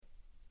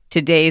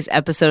Today's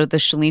episode of The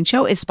Chalene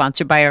Show is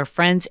sponsored by our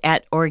friends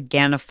at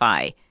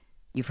Organifi.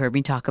 You've heard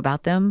me talk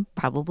about them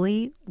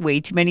probably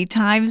way too many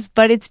times,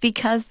 but it's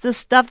because the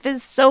stuff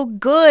is so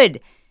good.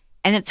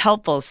 And it's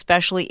helpful,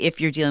 especially if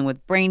you're dealing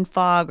with brain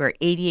fog or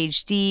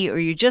ADHD, or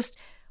you just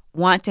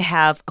want to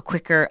have a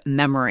quicker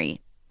memory.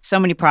 So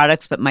many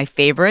products, but my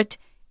favorite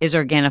is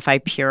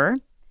Organifi Pure.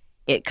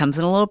 It comes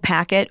in a little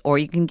packet, or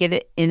you can get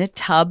it in a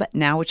tub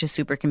now, which is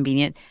super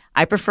convenient.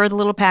 I prefer the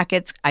little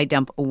packets. I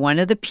dump one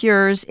of the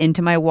Pures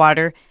into my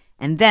water,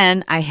 and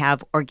then I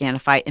have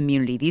Organifi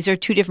Immunity. These are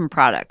two different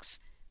products,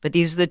 but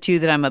these are the two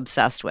that I'm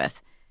obsessed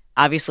with.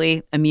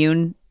 Obviously,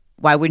 immune,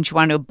 why wouldn't you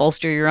want to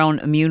bolster your own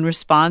immune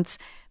response?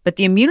 But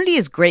the Immunity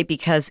is great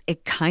because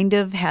it kind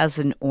of has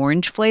an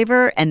orange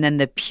flavor, and then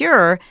the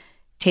Pure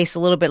tastes a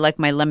little bit like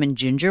my lemon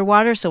ginger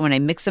water. So when I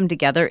mix them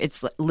together,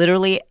 it's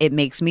literally, it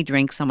makes me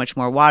drink so much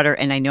more water,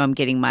 and I know I'm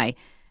getting my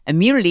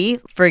immunity.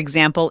 For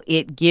example,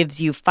 it gives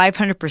you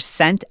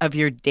 500% of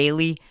your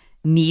daily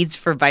needs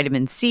for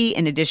vitamin C.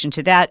 In addition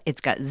to that,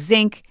 it's got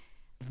zinc,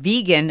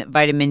 vegan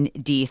vitamin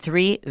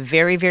D3,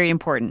 very, very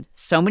important.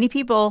 So many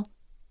people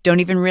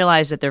don't even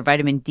realize that their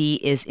vitamin D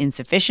is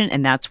insufficient,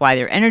 and that's why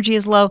their energy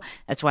is low.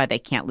 That's why they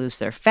can't lose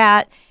their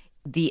fat.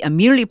 The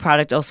Immunity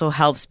product also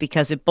helps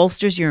because it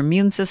bolsters your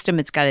immune system.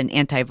 It's got an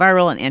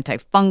antiviral and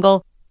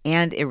antifungal,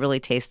 and it really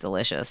tastes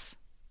delicious.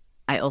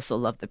 I also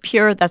love the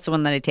Pure. That's the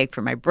one that I take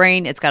for my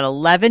brain. It's got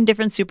 11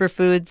 different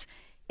superfoods.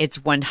 It's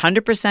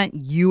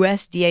 100%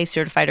 USDA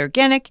certified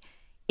organic.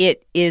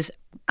 It is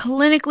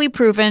clinically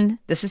proven,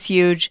 this is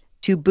huge,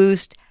 to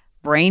boost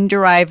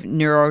brain-derived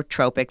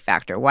neurotrophic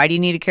factor. Why do you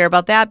need to care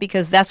about that?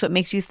 Because that's what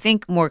makes you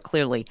think more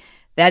clearly.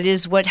 That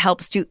is what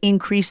helps to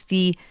increase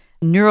the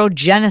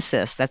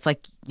neurogenesis. That's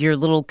like your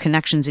little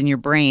connections in your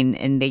brain,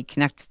 and they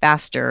connect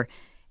faster.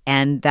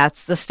 And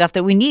that's the stuff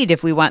that we need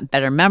if we want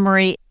better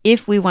memory,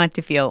 if we want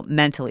to feel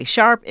mentally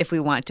sharp, if we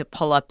want to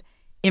pull up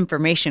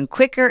information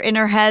quicker in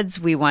our heads,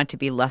 we want to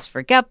be less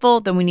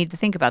forgetful, then we need to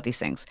think about these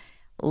things.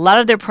 A lot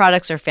of their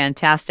products are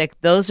fantastic.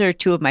 Those are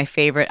two of my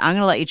favorite. I'm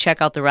going to let you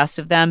check out the rest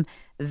of them.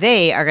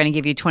 They are going to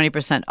give you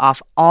 20%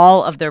 off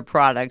all of their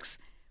products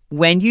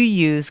when you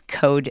use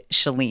code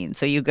Chalene.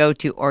 So you go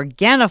to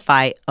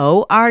Organifi,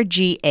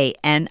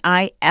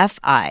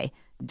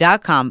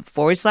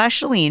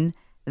 Organifi.com/Chalene.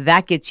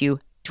 That gets you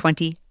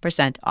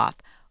 20% off.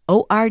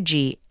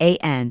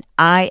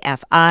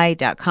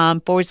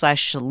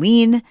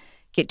 Organifi.com/Chalene.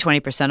 Get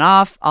 20%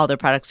 off. All their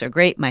products are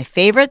great. My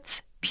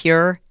favorites,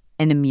 Pure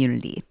and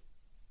Immunity.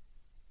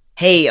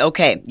 Hey,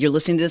 okay, you're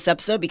listening to this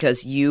episode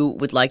because you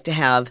would like to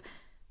have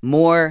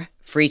more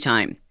free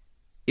time.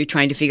 You're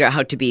trying to figure out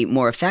how to be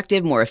more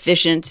effective, more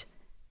efficient,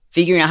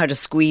 figuring out how to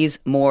squeeze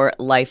more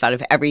life out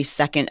of every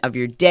second of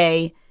your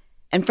day.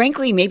 And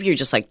frankly, maybe you're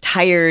just like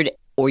tired,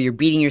 or you're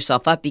beating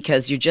yourself up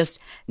because you're just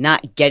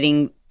not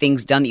getting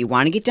things done that you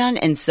want to get done.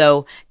 And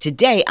so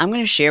today I'm going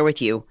to share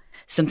with you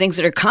some things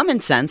that are common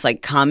sense,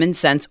 like common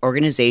sense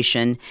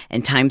organization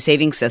and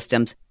time-saving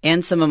systems,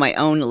 and some of my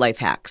own life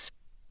hacks.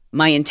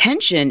 My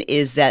intention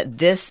is that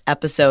this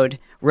episode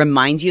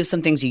reminds you of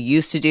some things you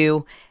used to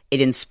do.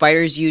 It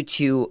inspires you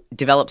to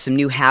develop some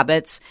new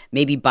habits,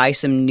 maybe buy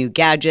some new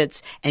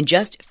gadgets, and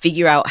just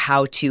figure out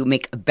how to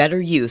make a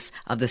better use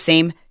of the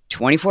same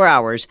 24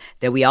 hours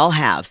that we all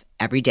have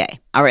every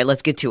day. All right,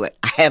 let's get to it.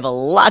 I have a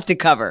lot to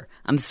cover.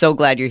 I'm so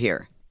glad you're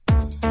here.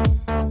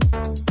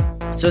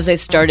 So as I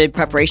started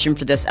preparation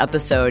for this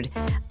episode,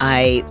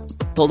 I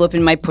pulled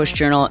open my push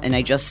journal and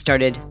I just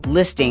started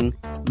listing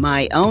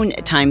my own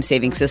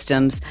time-saving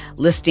systems,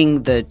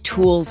 listing the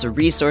tools, the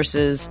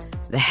resources,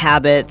 the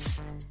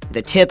habits,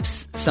 the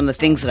tips, some of the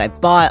things that I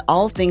bought,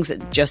 all things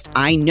that just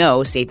I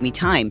know save me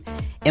time.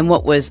 And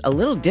what was a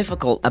little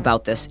difficult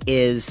about this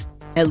is,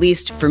 at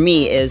least for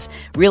me, is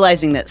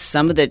realizing that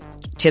some of the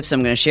tips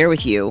I'm going to share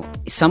with you,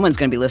 someone's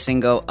going to be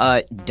listening and go,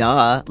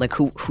 duh, like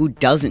who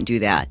doesn't do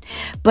that?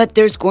 But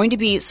there's going to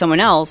be someone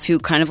else who,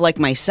 kind of like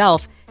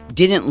myself,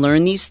 didn't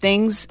learn these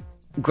things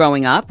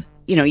growing up.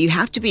 You know, you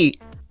have to be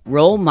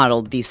role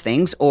modeled these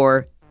things,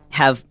 or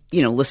have,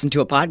 listened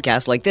to a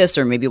podcast like this,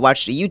 or maybe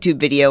watched a YouTube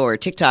video or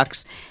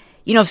TikToks.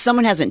 If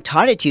someone hasn't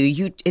taught it to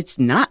you, it's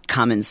not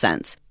common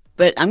sense.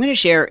 But I'm going to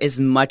share as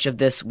much of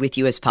this with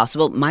you as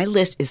possible. My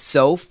list is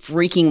so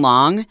freaking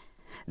long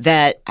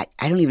that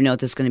I don't even know if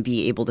this is going to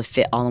be able to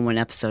fit all in one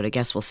episode. I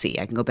guess we'll see.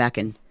 I can go back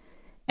and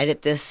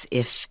edit this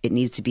if it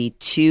needs to be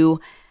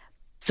too.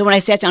 So when I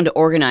sat down to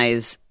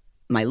organize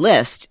my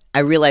list, I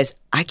realized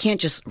I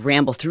can't just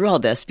ramble through all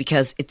this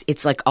because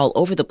it's like all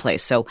over the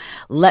place. So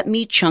let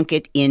me chunk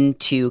it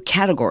into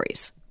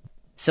categories.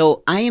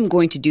 So I am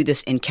going to do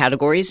this in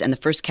categories, and the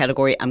first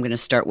category I'm going to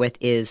start with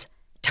is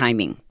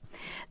timing.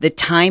 The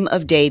time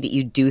of day that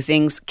you do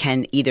things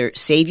can either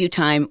save you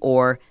time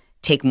or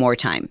take more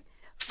time.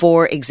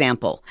 For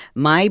example,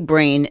 my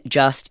brain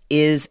just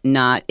it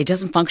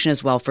doesn't function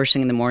as well first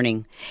thing in the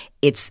morning.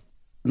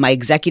 My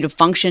executive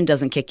function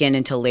doesn't kick in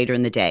until later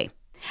in the day.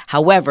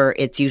 However,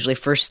 it's usually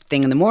first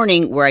thing in the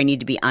morning where I need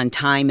to be on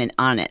time and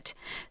on it.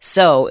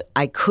 So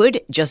I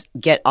could just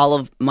get all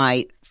of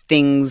my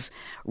things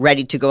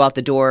ready to go out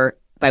the door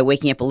by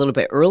waking up a little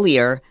bit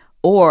earlier,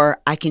 or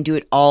I can do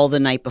it all the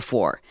night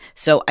before.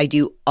 So I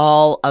do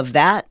all of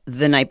that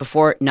the night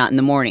before, not in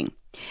the morning.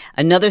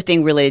 Another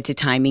thing related to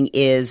timing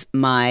is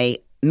my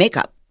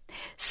makeup.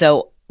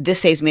 So this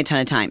saves me a ton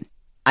of time.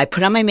 I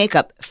put on my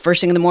makeup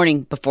first thing in the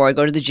morning before I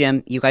go to the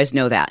gym. You guys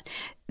know that.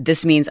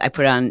 This means I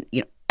put on,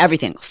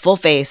 everything, full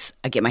face.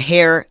 I get my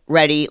hair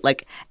ready,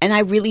 and I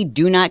really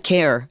do not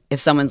care if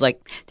someone's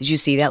like, did you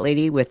see that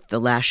lady with the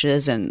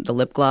lashes and the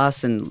lip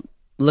gloss and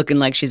looking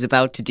like she's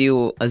about to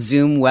do a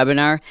Zoom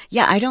webinar?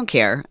 Yeah, I don't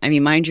care. I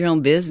mean, mind your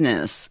own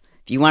business.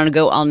 If you want to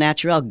go all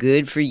natural,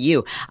 good for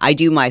you. I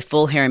do my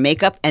full hair and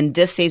makeup, and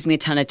this saves me a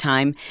ton of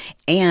time.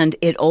 And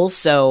it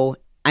also,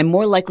 I'm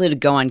more likely to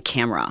go on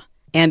camera.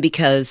 And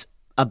because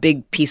a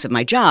big piece of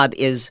my job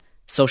is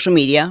social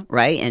media,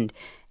 right? And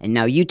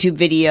now YouTube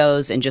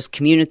videos and just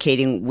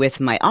communicating with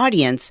my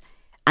audience,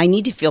 I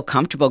need to feel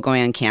comfortable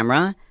going on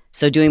camera.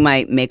 So doing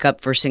my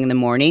makeup first thing in the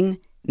morning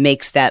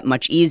makes that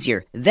much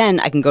easier. Then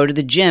I can go to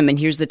the gym, and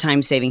here's the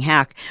time-saving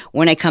hack.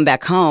 When I come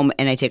back home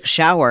and I take a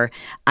shower,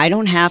 I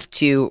don't have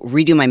to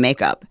redo my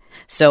makeup.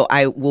 So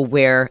I will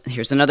wear,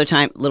 here's another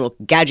little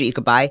gadget you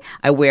could buy.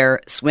 I wear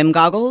swim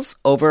goggles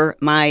over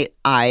my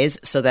eyes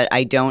so that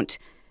I don't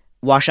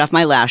wash off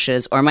my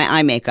lashes or my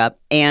eye makeup.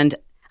 And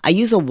I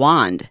use a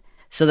wand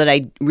so that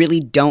I really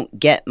don't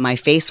get my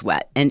face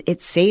wet. And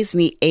it saves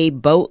me a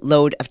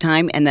boatload of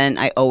time, and then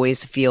I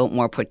always feel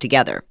more put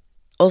together.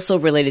 Also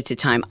related to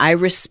time, I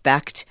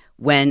respect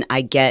when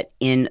I get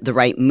in the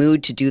right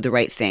mood to do the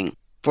right thing.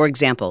 For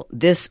example,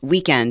 this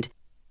weekend,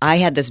 I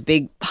had this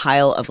big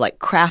pile of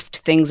craft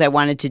things I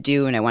wanted to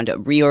do, and I wanted to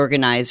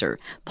reorganize or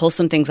pull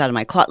some things out of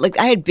my closet.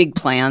 I had big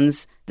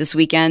plans this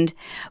weekend,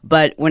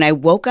 but when I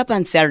woke up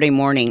on Saturday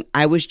morning,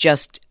 I was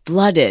just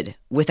flooded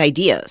with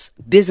ideas,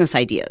 business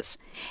ideas.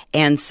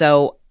 And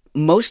so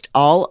most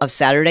all of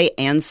Saturday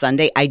and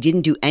Sunday, I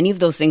didn't do any of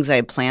those things I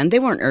had planned. They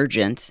weren't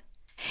urgent.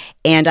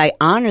 And I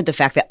honored the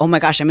fact that, oh my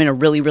gosh, I'm in a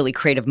really, really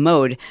creative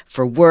mode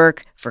for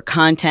work, for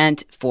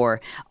content, for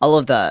all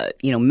of the,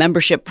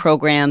 membership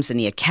programs and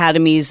the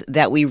academies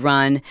that we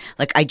run.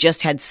 I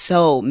just had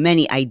so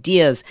many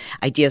ideas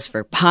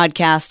for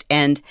podcasts.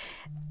 And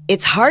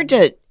it's hard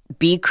to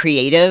be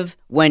creative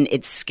when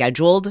it's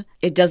scheduled.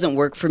 It doesn't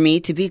work for me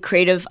to be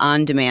creative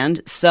on demand.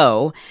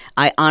 So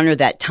I honor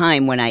that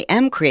time when I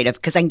am creative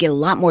because I can get a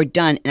lot more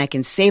done and I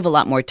can save a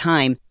lot more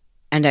time.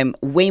 And I'm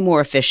way more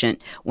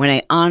efficient when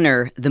I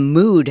honor the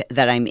mood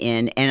that I'm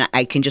in, and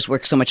I can just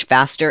work so much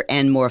faster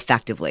and more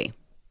effectively.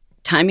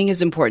 Timing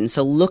is important.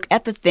 So look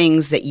at the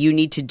things that you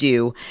need to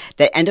do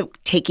that end up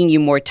taking you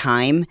more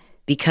time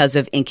because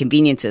of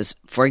inconveniences.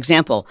 For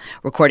example,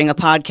 recording a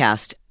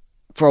podcast.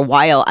 For a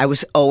while, I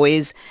was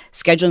always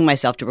scheduling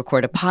myself to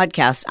record a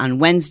podcast on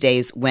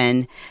Wednesdays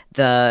when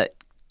the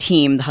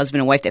team, the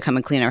husband and wife that come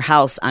and clean our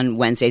house on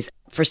Wednesdays,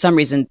 for some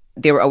reason,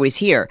 they were always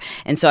here.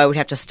 And so I would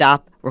have to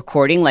stop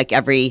recording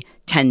every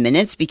 10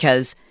 minutes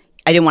because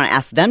I didn't want to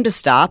ask them to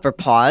stop or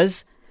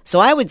pause. So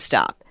I would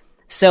stop.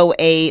 So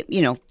a,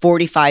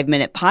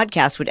 45-minute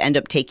podcast would end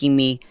up taking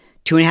me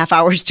 2.5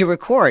 hours to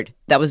record.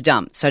 That was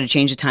dumb. So I had to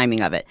change the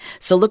timing of it.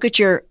 So look at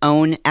your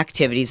own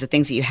activities, the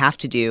things that you have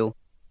to do,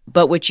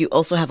 but which you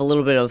also have a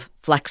little bit of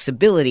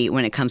flexibility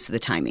when it comes to the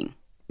timing.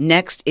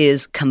 Next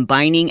is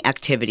combining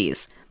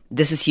activities.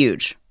 This is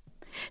huge.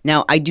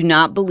 Now, I do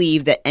not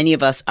believe that any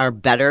of us are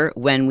better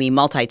when we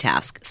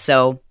multitask.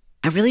 So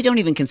I really don't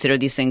even consider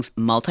these things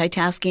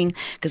multitasking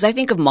because I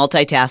think of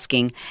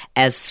multitasking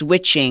as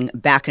switching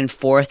back and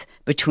forth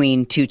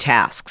between two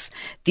tasks.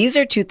 These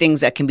are two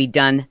things that can be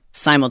done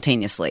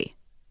simultaneously.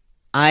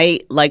 I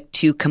like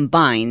to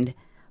combine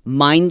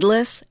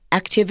mindless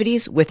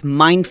activities with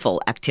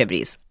mindful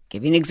activities. I'll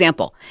give you an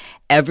example.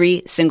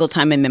 Every single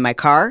time I'm in my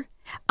car,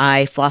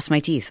 I floss my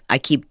teeth. I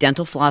keep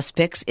dental floss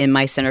picks in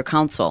my center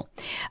console.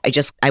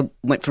 I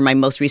went for my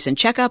most recent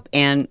checkup,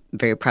 and I'm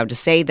very proud to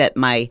say that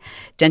my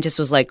dentist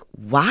was like,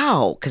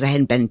 wow, because I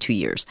hadn't been in 2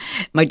 years.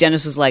 My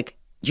dentist was like,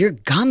 your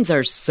gums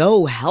are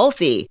so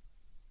healthy.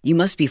 You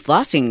must be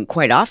flossing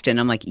quite often.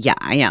 I'm like, yeah,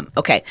 I am.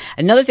 Okay.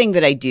 Another thing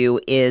that I do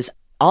is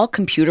all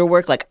computer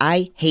work.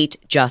 I hate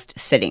just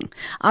sitting.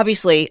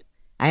 Obviously,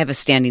 I have a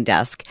standing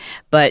desk,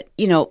 but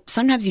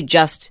sometimes you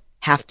just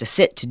have to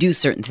sit to do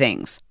certain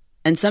things.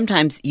 And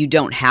sometimes you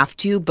don't have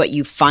to, but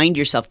you find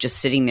yourself just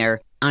sitting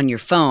there on your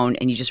phone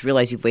and you just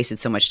realize you've wasted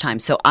so much time.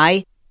 So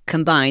I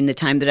combine the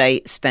time that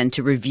I spend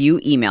to review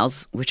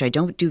emails, which I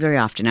don't do very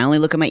often. I only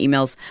look at my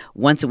emails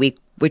once a week,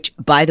 which,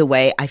 by the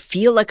way, I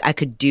feel like I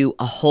could do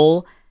a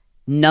whole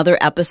another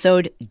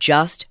episode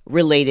just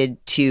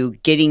related to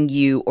getting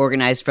you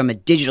organized from a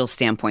digital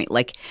standpoint,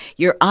 like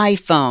your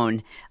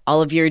iPhone,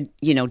 all of your,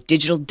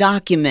 digital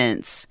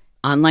documents,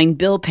 online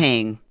bill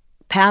paying,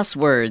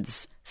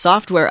 passwords,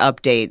 software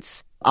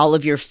updates, all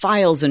of your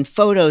files and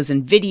photos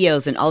and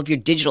videos and all of your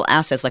digital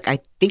assets. I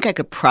think I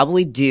could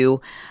probably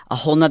do a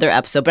whole nother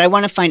episode, but I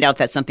want to find out if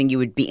that's something you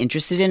would be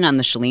interested in on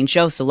the Chalene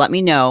Show. So let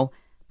me know,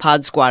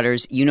 Pod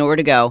Squatters, you know where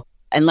to go,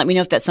 and let me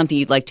know if that's something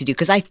you'd like to do.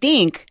 Because I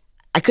think,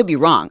 I could be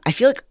wrong, I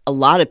feel like a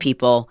lot of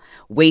people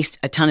waste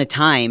a ton of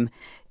time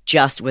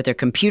just with their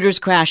computers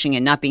crashing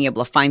and not being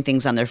able to find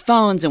things on their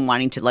phones and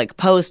wanting to like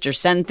post or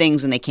send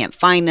things and they can't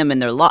find them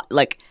and they're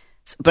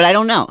but I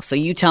don't know. So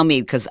you tell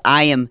me, because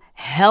I am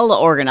hella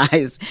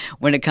organized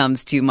when it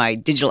comes to my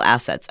digital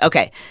assets.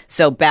 Okay,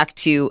 so back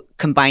to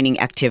combining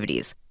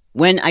activities.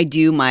 When I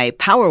do my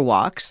power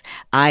walks,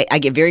 I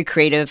get very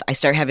creative. I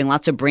start having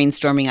lots of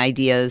brainstorming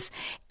ideas.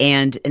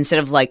 And instead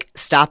of like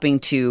stopping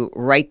to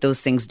write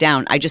those things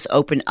down, I just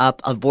open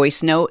up a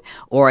voice note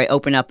or I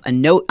open up a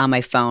note on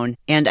my phone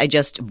and I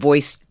just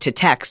voice to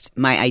text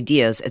my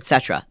ideas,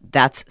 etc.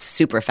 That's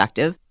super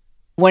effective.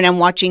 When I'm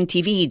watching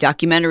TV,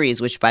 documentaries,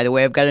 which by the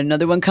way, I've got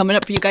another one coming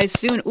up for you guys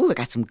soon. Ooh, I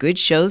got some good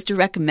shows to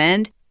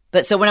recommend.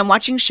 But so when I'm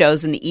watching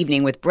shows in the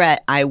evening with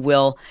Brett, I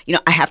will,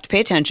 I have to pay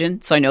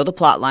attention so I know the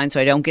plot line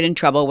so I don't get in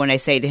trouble when I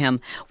say to him,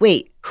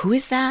 wait, who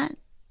is that?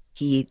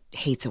 He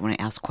hates it when I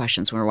ask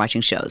questions when we're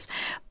watching shows.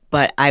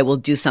 But I will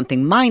do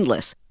something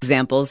mindless.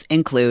 Examples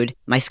include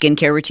my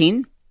skincare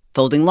routine,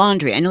 folding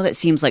laundry. I know that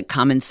seems like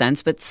common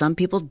sense, but some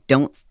people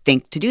don't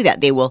think to do that.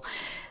 They will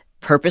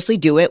purposely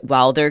do it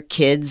while their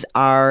kids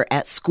are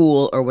at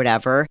school or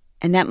whatever.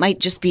 And that might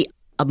just be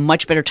a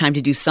much better time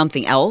to do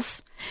something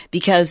else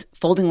because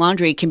folding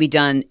laundry can be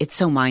done. It's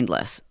so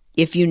mindless.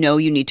 If you know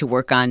you need to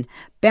work on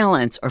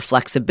balance or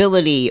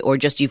flexibility or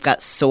just you've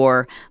got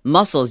sore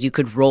muscles, you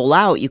could roll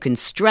out, you can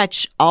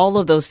stretch. All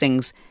of those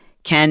things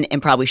can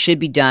and probably should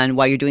be done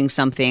while you're doing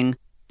something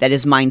that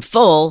is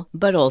mindful,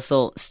 but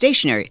also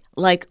stationary,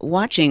 like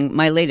watching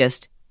my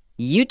latest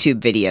YouTube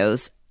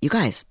videos. You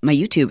guys, my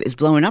YouTube is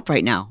blowing up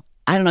right now.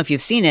 I don't know if you've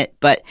seen it,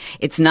 but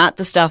it's not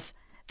the stuff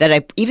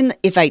that even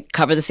if I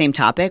cover the same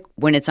topic,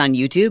 when it's on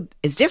YouTube,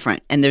 it's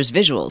different and there's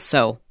visuals.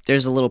 So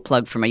there's a little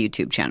plug for my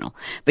YouTube channel.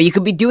 But you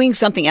could be doing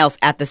something else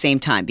at the same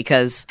time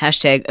because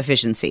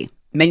 #efficiency.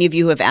 Many of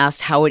you have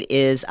asked how it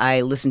is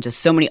I listen to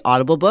so many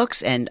Audible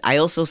books, and I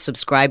also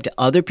subscribe to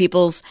other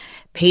people's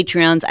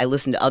Patreons. I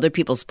listen to other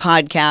people's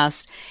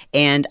podcasts,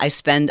 and I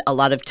spend a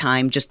lot of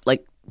time just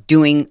like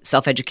doing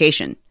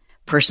self-education,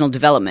 personal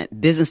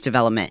development, business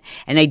development.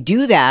 And I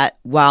do that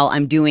while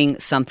I'm doing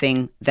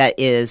something that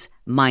is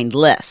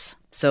mindless.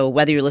 So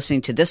whether you're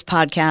listening to this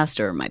podcast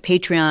or my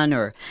Patreon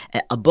or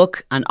a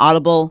book on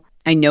Audible,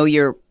 I know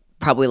you're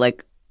probably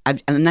like,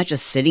 I'm not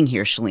just sitting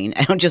here, Chalene.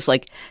 I don't just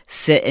like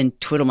sit and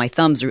twiddle my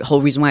thumbs. The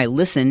whole reason why I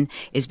listen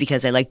is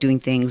because I like doing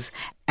things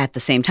at the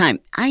same time.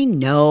 I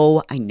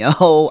know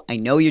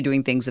you're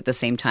doing things at the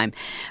same time.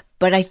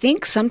 But I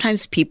think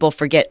sometimes people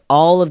forget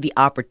all of the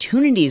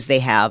opportunities they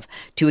have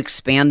to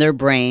expand their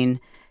brain,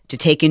 to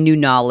take in new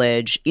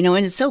knowledge, and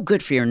it's so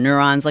good for your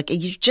neurons. Like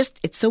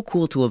it's so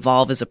cool to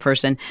evolve as a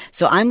person.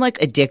 So I'm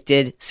like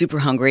addicted, super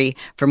hungry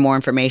for more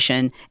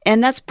information.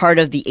 And that's part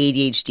of the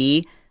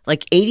ADHD.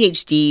 Like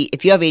ADHD,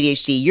 if you have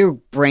ADHD, your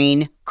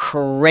brain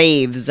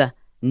craves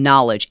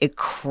knowledge. It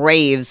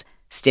craves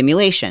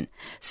stimulation.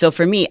 So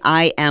for me,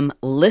 I am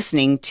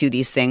listening to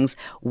these things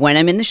when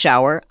I'm in the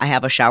shower. I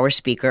have a shower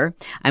speaker.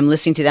 I'm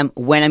listening to them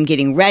when I'm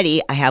getting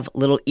ready. I have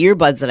little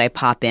earbuds that I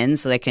pop in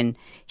so that I can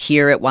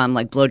hear it while I'm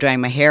like blow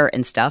drying my hair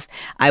and stuff.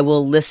 I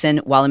will listen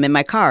while I'm in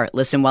my car,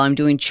 listen while I'm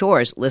doing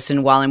chores,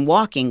 listen while I'm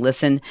walking,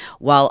 listen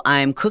while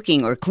I'm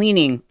cooking or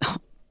cleaning.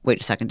 Wait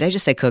a second. Did I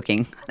just say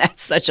cooking?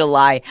 That's such a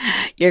lie.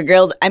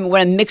 When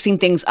I'm mixing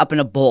things up in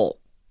a bowl.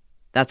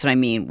 That's what I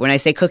mean. When I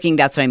say cooking,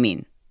 that's what I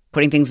mean.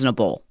 Putting things in a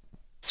bowl.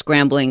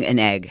 Scrambling an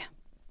egg.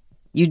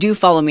 You do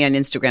follow me on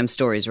Instagram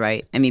stories,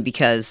 right? I mean,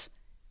 because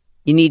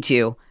you need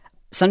to.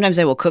 Sometimes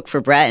I will cook for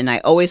Brett and I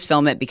always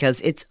film it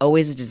because it's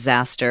always a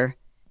disaster.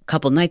 A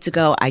couple nights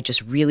ago, I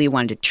just really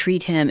wanted to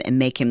treat him and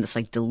make him this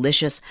like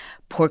delicious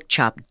pork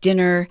chop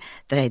dinner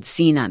that I had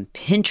seen on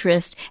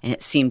Pinterest, and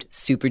it seemed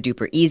super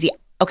duper easy.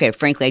 Okay,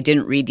 frankly, I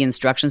didn't read the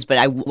instructions, but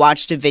I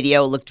watched a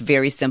video. It looked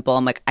very simple.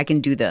 I'm like, I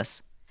can do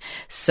this.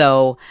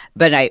 So,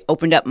 but I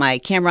opened up my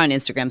camera on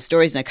Instagram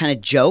stories and I kind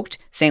of joked,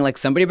 saying like,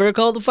 somebody better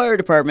call the fire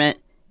department.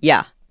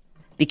 Yeah.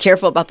 Be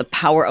careful about the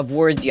power of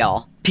words,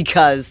 y'all,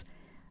 because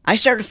I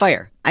started a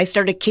fire. I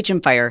started a kitchen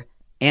fire,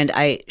 and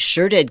I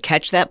sure did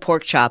catch that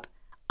pork chop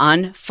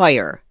on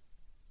fire.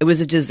 It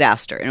was a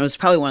disaster, and it was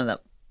probably one of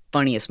the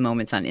funniest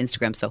moments on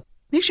Instagram. So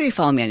make sure you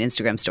follow me on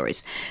Instagram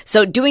stories.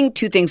 So doing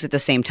two things at the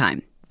same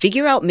time.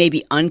 Figure out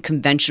maybe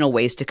unconventional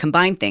ways to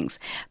combine things.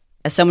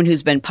 As someone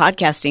who's been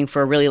podcasting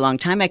for a really long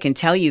time, I can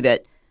tell you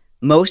that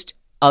most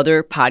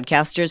other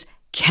podcasters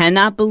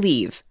cannot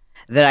believe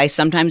that I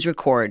sometimes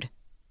record,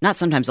 not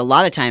sometimes, a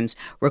lot of times,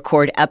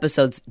 record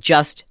episodes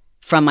just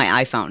from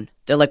my iPhone.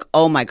 They're like,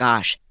 oh my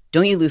gosh,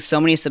 don't you lose so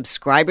many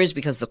subscribers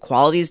because the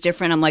quality is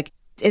different? I'm like,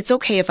 it's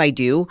okay if I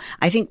do.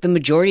 I think the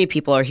majority of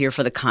people are here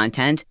for the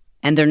content,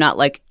 and they're not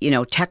like,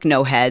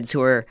 techno heads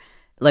who are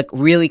like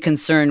really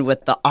concerned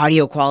with the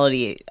audio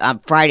quality.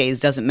 Fridays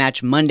doesn't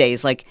match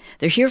Mondays. Like,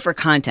 they're here for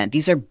content.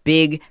 These are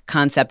big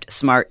concept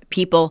smart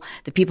people.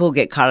 The people who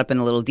get caught up in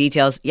the little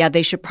details, yeah,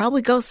 they should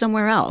probably go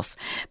somewhere else.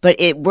 But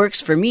it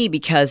works for me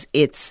because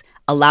it's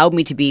allowed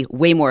me to be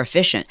way more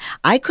efficient.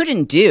 I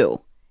couldn't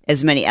do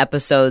as many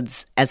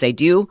episodes as I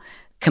do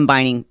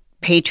combining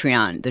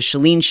Patreon, The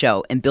Chalene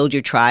Show, and Build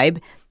Your Tribe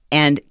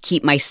and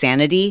keep my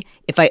sanity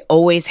if I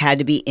always had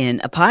to be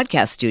in a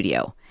podcast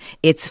studio.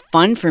 It's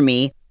fun for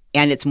me,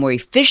 and it's more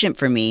efficient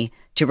for me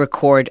to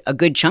record a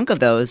good chunk of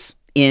those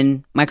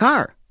in my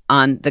car,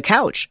 on the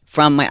couch,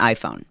 from my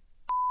iPhone.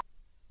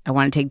 I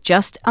want to take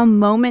just a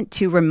moment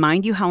to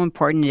remind you how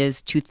important it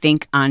is to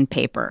think on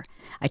paper.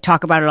 I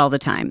talk about it all the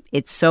time.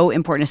 It's so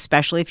important,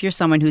 especially if you're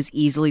someone who's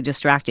easily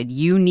distracted.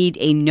 You need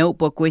a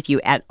notebook with you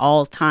at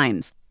all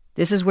times.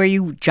 This is where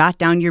you jot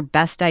down your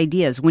best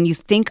ideas. When you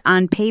think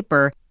on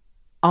paper,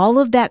 all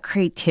of that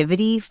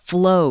creativity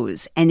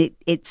flows and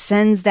it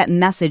sends that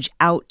message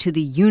out to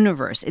the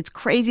universe. It's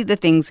crazy the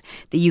things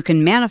that you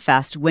can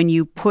manifest when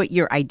you put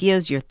your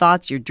ideas, your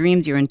thoughts, your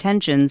dreams, your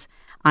intentions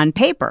on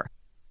paper.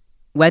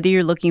 Whether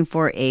you're looking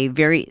for a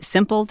very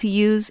simple to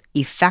use,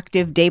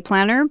 effective day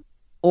planner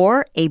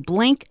or a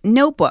blank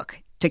notebook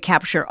to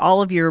capture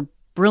all of your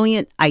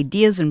brilliant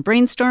ideas and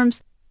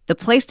brainstorms, the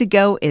place to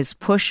go is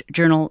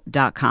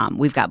pushjournal.com.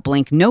 We've got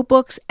blank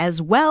notebooks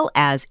as well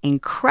as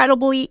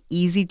incredibly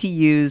easy to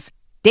use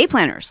day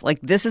planners. Like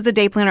this is the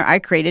day planner I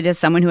created as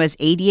someone who has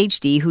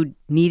ADHD who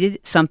needed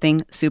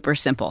something super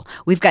simple.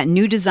 We've got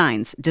new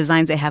designs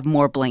that have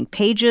more blank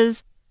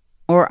pages,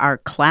 or our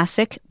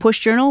classic push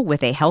journal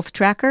with a health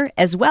tracker,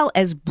 as well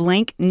as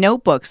blank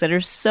notebooks that are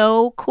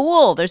so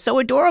cool. They're so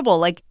adorable.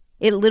 Like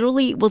it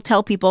literally will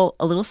tell people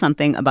a little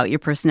something about your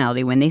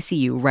personality when they see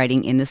you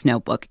writing in this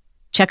notebook.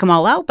 Check them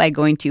all out by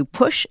going to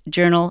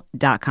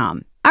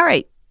pushjournal.com. All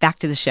right, back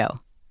to the show.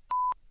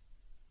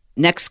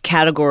 Next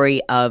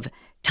category of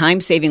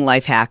time-saving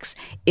life hacks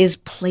is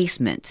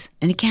placement.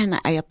 And again,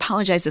 I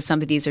apologize if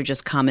some of these are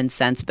just common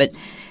sense, but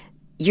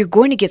you're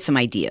going to get some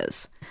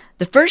ideas.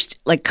 The first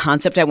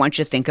concept I want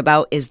you to think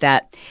about is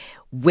that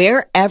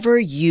wherever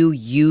you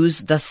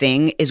use the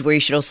thing is where you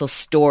should also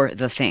store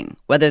the thing,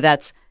 whether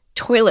that's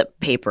toilet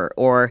paper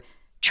or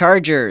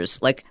chargers,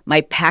 like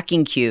my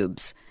packing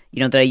cubes,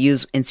 that I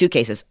use in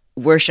suitcases.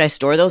 Where should I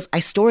store those? I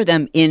store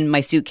them in my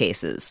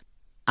suitcases.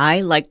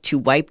 I like to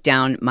wipe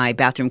down my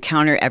bathroom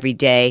counter every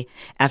day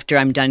after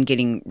I'm done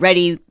getting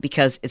ready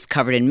because it's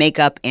covered in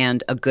makeup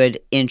and a good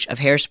inch of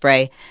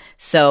hairspray.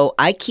 So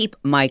I keep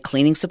my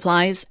cleaning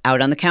supplies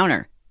out on the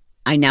counter.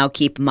 I now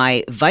keep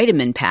my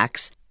vitamin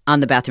packs on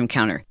the bathroom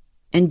counter.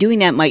 And doing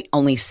that might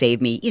only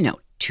save me,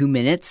 2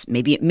 minutes,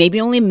 maybe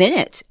only a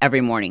minute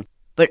every morning.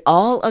 But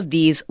all of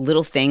these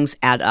little things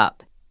add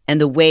up. And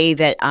the way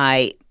that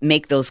I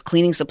make those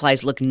cleaning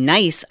supplies look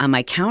nice on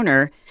my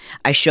counter,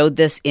 I showed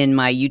this in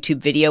my YouTube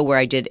video where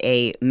I did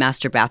a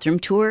master bathroom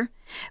tour,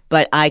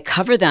 but I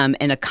cover them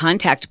in a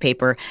contact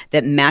paper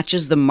that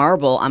matches the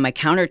marble on my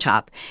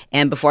countertop.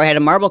 And before I had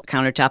a marble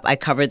countertop, I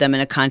covered them in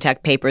a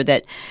contact paper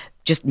that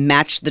just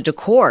matched the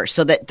decor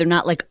so that they're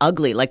not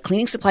ugly.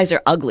 Cleaning supplies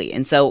are ugly.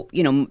 And so,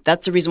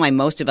 that's the reason why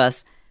most of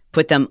us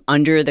put them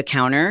under the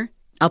counter.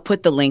 I'll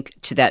put the link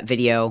to that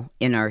video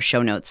in our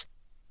show notes.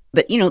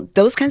 But,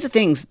 those kinds of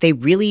things, they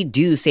really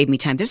do save me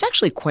time. There's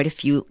actually quite a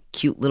few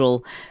cute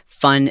little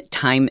fun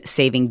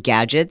time-saving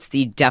gadgets that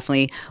you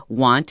definitely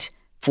want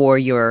for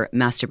your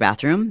master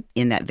bathroom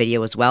in that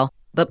video as well.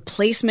 But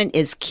placement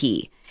is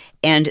key.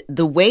 And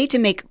the way to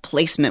make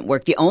placement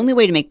work, the only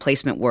way to make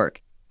placement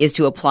work is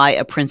to apply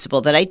a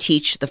principle that I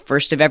teach the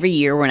first of every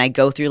year when I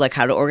go through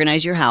how to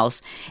organize your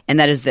house. And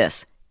that is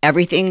this: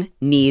 everything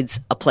needs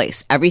a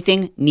place.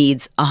 Everything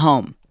needs a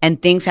home.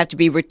 And things have to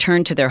be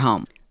returned to their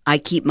home. I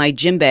keep my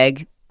gym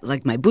bag,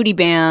 like my booty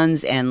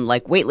bands and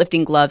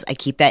weightlifting gloves, I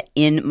keep that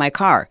in my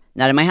car,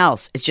 not in my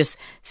house. It just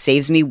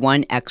saves me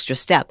one extra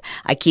step.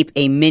 I keep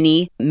a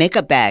mini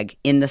makeup bag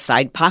in the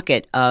side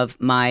pocket of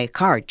my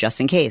car,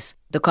 just in case.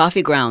 The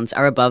coffee grounds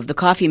are above the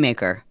coffee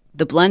maker.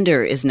 The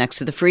blender is next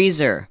to the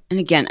freezer. And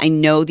again, I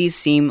know these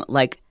seem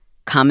like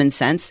common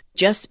sense.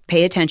 Just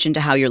pay attention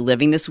to how you're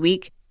living this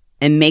week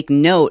and make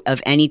note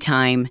of any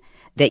time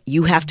that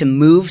you have to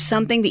move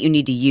something that you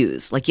need to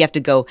use. You have to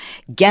go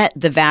get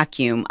the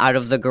vacuum out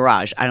of the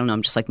garage. I don't know,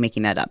 I'm just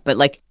making that up.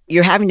 But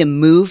you're having to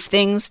move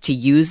things to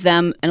use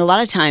them. And a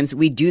lot of times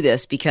we do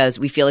this because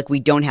we feel like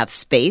we don't have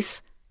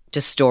space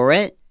to store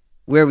it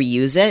where we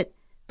use it.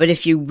 But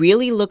if you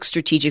really look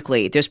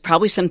strategically, there's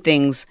probably some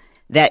things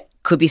that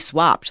could be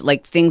swapped,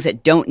 things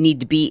that don't need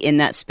to be in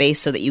that space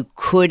so that you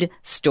could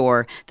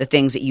store the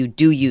things that you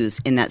do use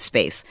in that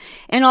space.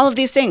 And all of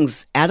these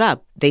things add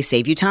up. They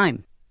save you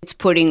time. It's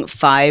putting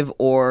 5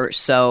 or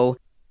so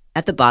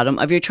at the bottom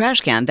of your trash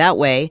can. That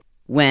way,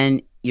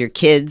 when your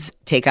kids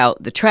take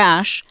out the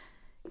trash,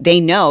 they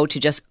know to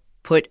just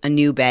put a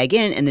new bag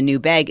in, and the new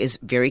bag is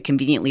very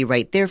conveniently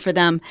right there for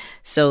them.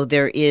 So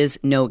there is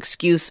no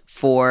excuse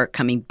for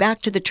coming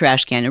back to the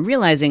trash can and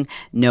realizing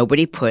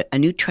nobody put a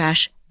new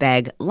trash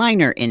bag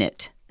liner in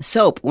it.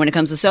 Soap. When it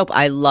comes to soap,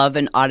 I love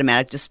an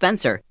automatic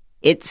dispenser.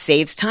 It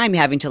saves time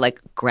having to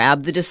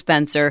grab the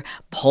dispenser,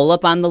 pull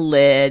up on the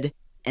lid,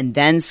 and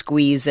then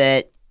squeeze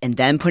it, and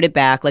then put it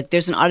back.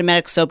 There's an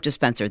automatic soap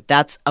dispenser.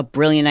 That's a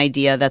brilliant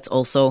idea. That's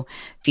also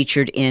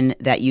featured in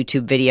that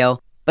YouTube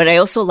video. But I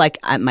also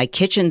at my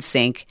kitchen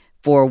sink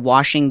for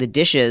washing the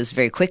dishes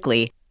very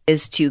quickly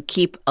is to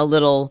keep a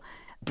little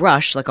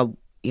brush, a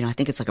I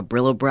think it's like a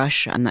Brillo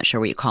brush. I'm not sure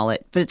what you call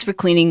it, but it's for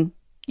cleaning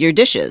your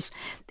dishes.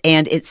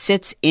 And it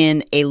sits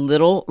in a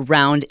little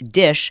round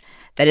dish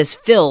that is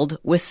filled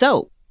with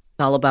soap.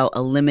 It's all about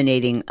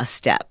eliminating a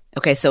step.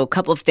 Okay, so a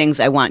couple of things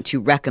I want to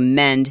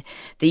recommend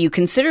that you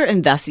consider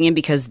investing in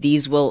because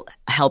these will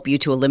help you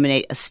to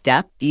eliminate a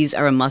step. These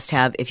are a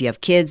must-have if you have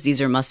kids.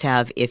 These are a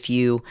must-have if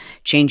you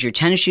change your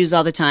tennis shoes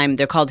all the time.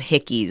 They're called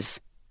Hickeys,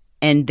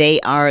 and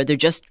they're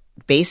just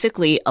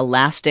basically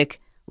elastic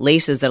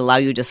laces that allow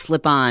you to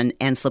slip on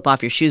and slip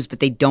off your shoes,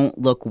 but they don't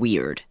look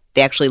weird.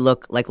 They actually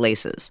look like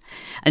laces.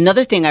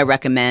 Another thing I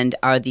recommend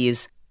are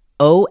these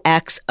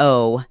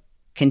OXO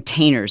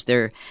containers.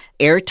 They're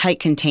airtight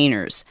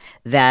containers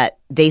that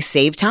they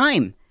save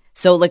time.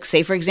 So like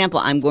say, for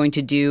example, I'm going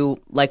to do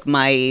like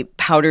my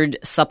powdered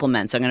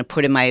supplements. I'm going to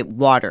put in my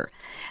water.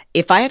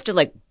 If I have to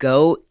like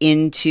go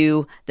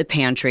into the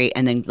pantry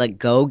and then like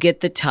go get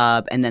the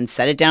tub and then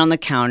set it down on the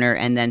counter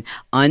and then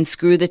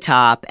unscrew the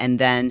top and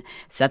then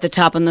set the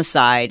top on the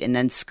side and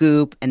then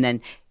scoop and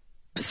then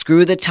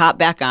screw the top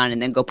back on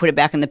and then go put it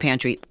back in the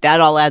pantry, that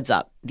all adds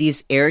up.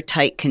 These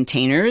airtight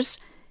containers,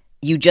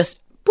 you just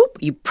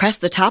you press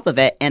the top of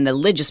it and the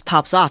lid just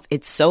pops off.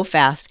 It's so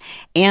fast.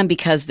 And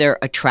because they're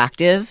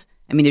attractive,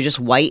 they're just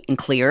white and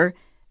clear,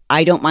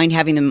 I don't mind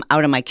having them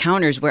out on my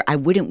counters where I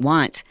wouldn't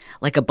want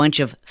like a bunch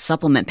of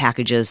supplement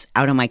packages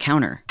out on my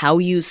counter. How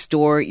you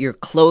store your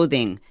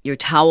clothing, your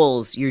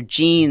towels, your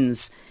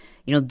jeans,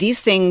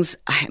 these things,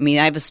 I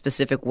have a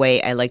specific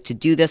way I like to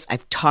do this.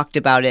 I've talked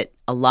about it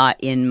a lot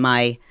in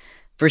my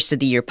First of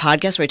the Year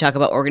podcast where I talk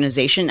about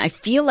organization. I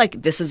feel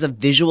like this is a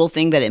visual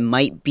thing that it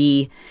might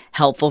be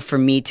helpful for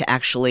me to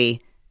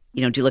actually,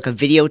 do like a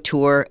video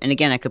tour. And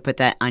again, I could put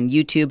that on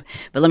YouTube,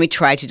 but let me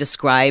try to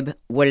describe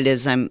what it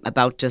is I'm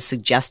about to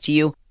suggest to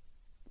you.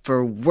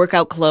 For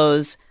workout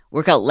clothes,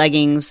 workout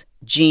leggings,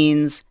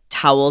 jeans,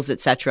 towels,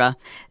 etc.,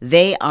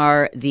 they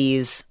are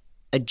these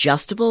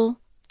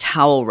adjustable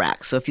towel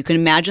racks. So if you can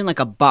imagine like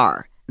a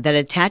bar that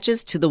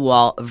attaches to the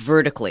wall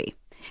vertically,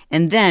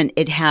 and then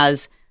it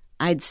has,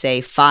 I'd say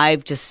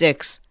 5 to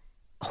 6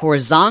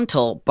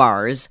 horizontal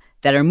bars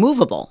that are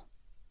movable.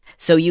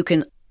 So you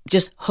can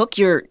just hook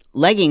your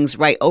leggings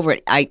right over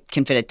it. I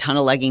can fit a ton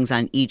of leggings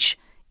on each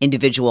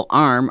individual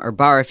arm or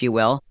bar, if you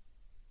will.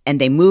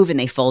 And they move and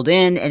they fold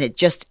in. And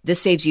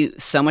this saves you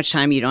so much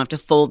time. You don't have to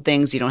fold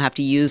things. You don't have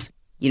to use,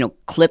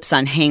 clips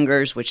on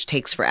hangers, which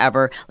takes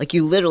forever. Like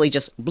you literally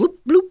just bloop,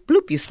 bloop,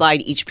 bloop. You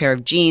slide each pair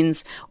of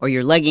jeans or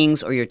your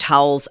leggings or your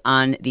towels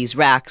on these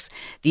racks.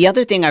 The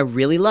other thing I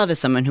really love as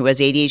someone who has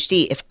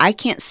ADHD, if I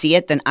can't see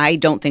it, then I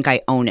don't think I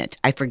own it.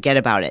 I forget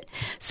about it.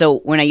 So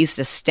when I used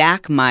to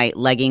stack my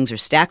leggings or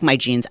stack my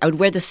jeans, I would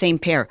wear the same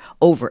pair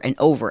over and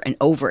over and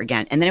over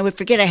again. And then I would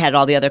forget I had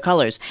all the other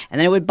colors. And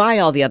then I would buy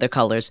all the other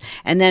colors.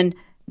 And then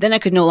I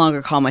could no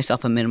longer call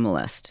myself a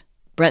minimalist.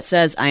 Brett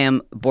says I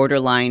am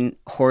borderline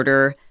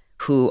hoarder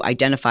who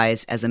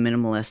identifies as a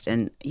minimalist.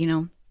 And,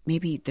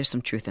 maybe there's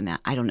some truth in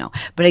that. I don't know.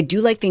 But I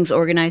do like things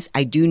organized.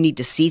 I do need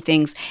to see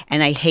things.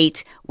 And I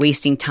hate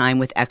wasting time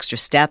with extra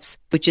steps,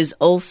 which is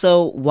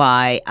also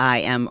why I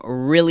am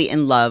really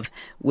in love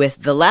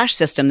with the lash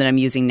system that I'm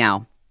using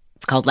now.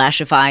 It's called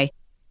Lashify.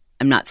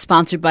 I'm not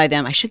sponsored by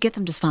them. I should get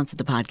them to sponsor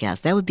the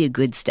podcast. That would be a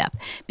good step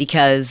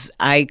because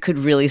I could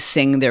really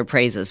sing their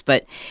praises.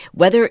 But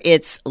whether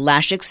it's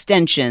lash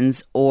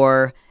extensions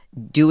or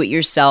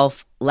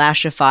do-it-yourself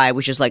Lashify,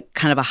 which is like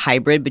kind of a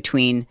hybrid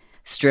between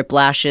strip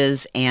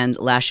lashes and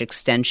lash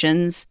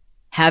extensions,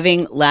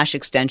 having lash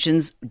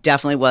extensions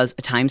definitely was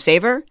a time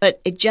saver, but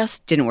it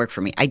just didn't work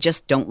for me. I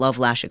just don't love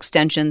lash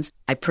extensions.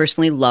 I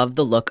personally love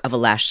the look of a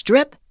lash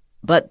strip,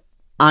 but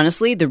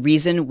honestly, the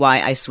reason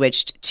why I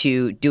switched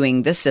to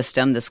doing this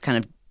system, this kind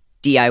of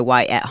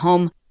DIY at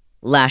home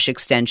lash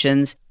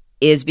extensions,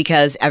 is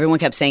because everyone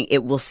kept saying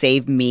it will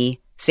save you,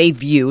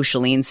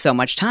 Chalene, so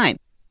much time.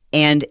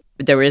 And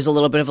there is a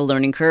little bit of a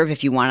learning curve.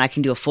 If you want, I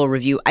can do a full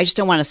review. I just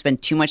don't want to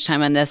spend too much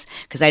time on this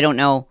because I don't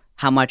know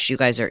how much you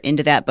guys are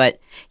into that. But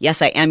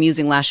yes, I am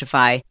using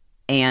Lashify,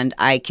 and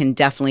I can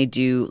definitely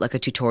do like a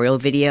tutorial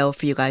video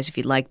for you guys if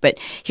you'd like. But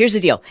here's the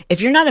deal. If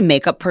you're not a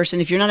makeup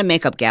person, if you're not a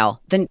makeup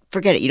gal, then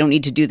forget it. You don't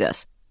need to do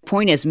this.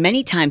 Point is,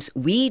 many times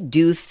we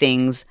do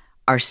things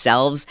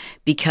ourselves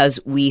because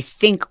we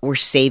think we're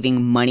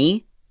saving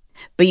money,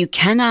 but you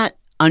cannot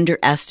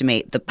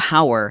underestimate the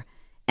power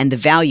and the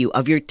value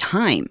of your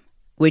time,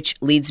 which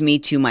leads me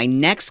to my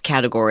next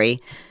category,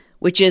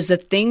 which is the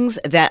things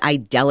that I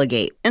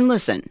delegate. And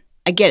listen,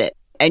 I get it.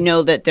 I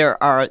know that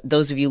there are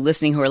those of you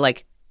listening who are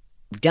like,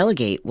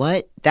 delegate,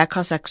 what? That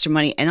costs extra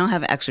money and I'll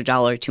have an extra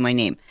dollar to my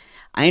name.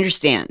 I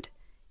understand.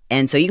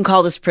 And so you can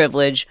call this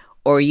privilege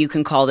or you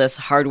can call this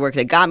hard work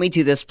that got me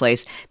to this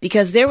place,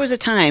 because there was a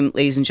time,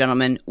 ladies and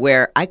gentlemen,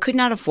 where I could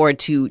not afford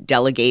to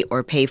delegate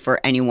or pay for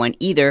anyone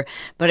either,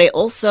 but I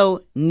also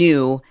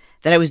knew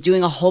that I was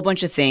doing a whole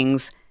bunch of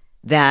things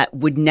that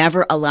would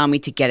never allow me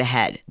to get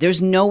ahead.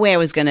 There's no way I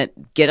was going to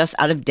get us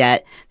out of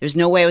debt. There's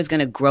no way I was going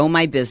to grow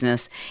my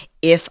business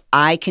if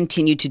I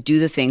continued to do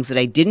the things that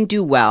I didn't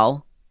do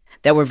well,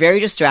 that were very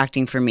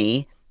distracting for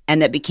me,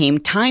 and that became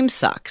time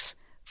sucks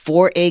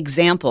For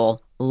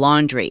example,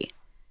 laundry.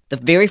 The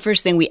very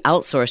first thing we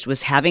outsourced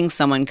was having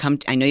someone come.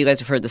 I know you guys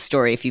have heard the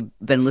story if you've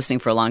been listening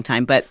for a long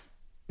time, but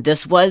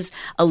this was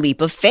a leap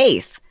of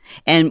faith.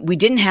 And we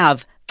didn't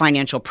have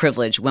financial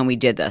privilege when we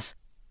did this.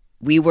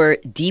 We were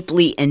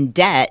deeply in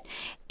debt.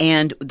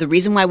 And the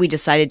reason why we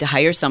decided to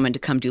hire someone to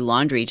come do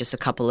laundry just a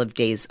couple of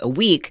days a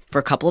week for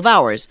a couple of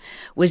hours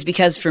was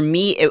because for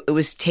me, it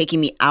was taking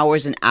me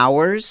hours and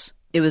hours.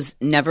 It was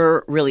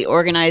never really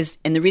organized.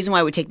 And the reason why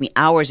it would take me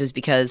hours is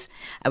because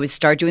I would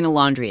start doing the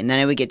laundry and then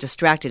I would get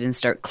distracted and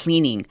start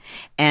cleaning.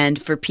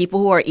 And for people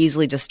who are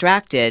easily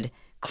distracted,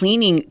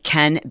 cleaning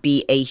can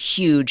be a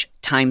huge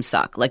time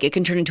suck. Like it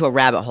can turn into a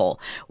rabbit hole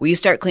where you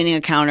start cleaning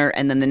a counter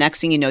and then the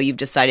next thing you know, you've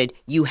decided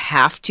you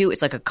have to,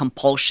 it's like a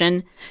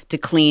compulsion to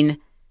clean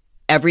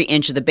every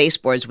inch of the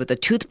baseboards with a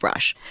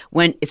toothbrush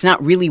when it's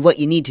not really what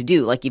you need to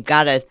do. Like you've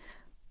got to,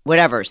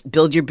 whatever,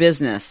 build your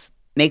business,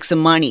 make some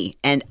money.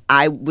 And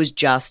I was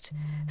just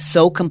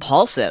so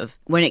compulsive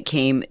when it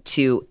came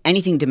to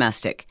anything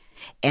domestic.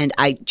 And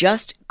I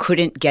just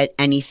couldn't get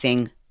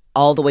anything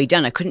all the way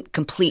done. I couldn't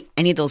complete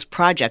any of those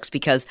projects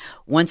because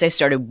once I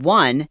started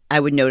one,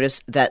 I would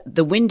notice that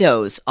the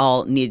windows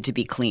all needed to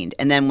be cleaned.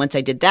 And then once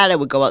I did that, I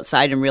would go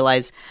outside and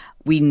realize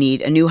we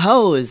need a new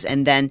hose.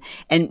 And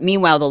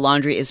meanwhile, the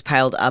laundry is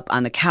piled up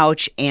on the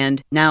couch.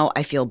 And now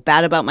I feel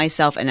bad about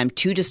myself and I'm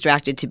too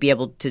distracted to be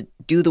able to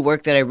do the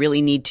work that I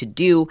really need to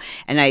do.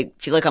 And I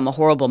feel like I'm a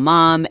horrible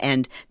mom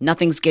and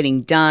nothing's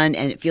getting done.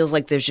 And it feels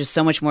like there's just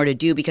so much more to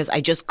do because I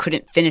just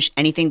couldn't finish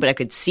anything, but I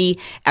could see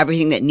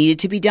everything that needed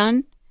to be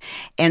done.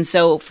 And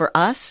so for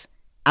us,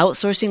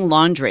 outsourcing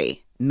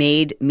laundry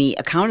made me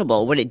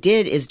accountable. What it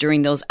did is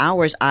during those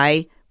hours,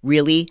 I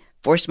really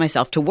forced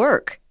myself to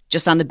work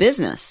just on the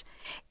business.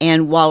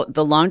 And while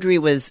the laundry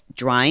was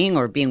drying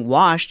or being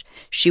washed,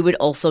 she would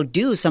also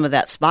do some of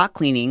that spot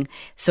cleaning.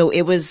 So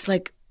it was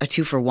like a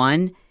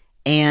 2-for-1.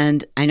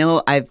 And I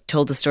know I've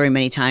told the story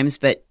many times,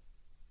 but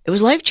it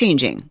was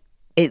life-changing.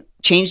 It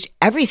changed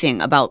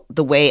everything about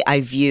the way I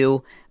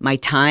view my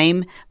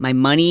time, my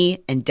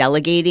money, and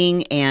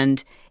delegating.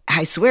 And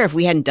I swear, if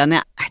we hadn't done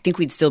that, I think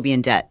we'd still be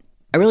in debt.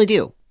 I really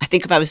do. I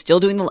think if I was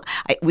still doing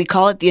we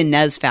call it the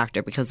Inez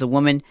factor because the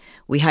woman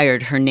we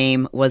hired, her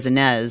name was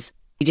Inez.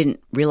 We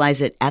didn't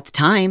realize it at the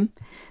time,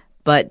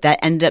 but that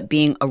ended up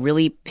being a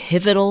really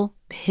pivotal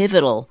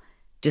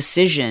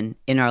decision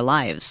in our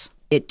lives.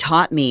 It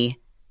taught me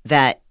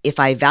that if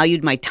I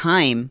valued my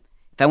time,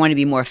 if I wanted to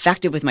be more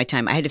effective with my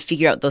time, I had to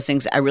figure out those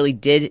things that I really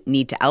did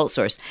need to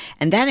outsource.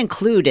 And that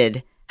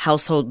included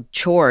household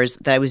chores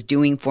that I was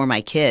doing for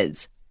my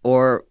kids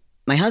or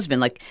my husband.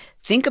 Like,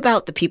 think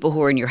about the people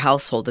who are in your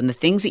household and the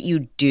things that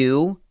you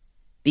do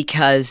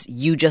because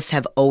you just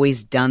have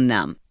always done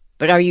them.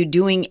 But are you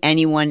doing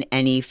anyone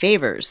any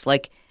favors?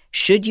 Like,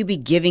 should you be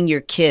giving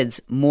your kids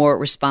more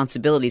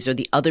responsibilities or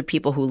the other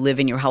people who live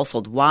in your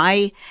household?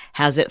 Why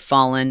has it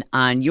fallen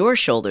on your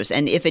shoulders?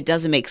 And if it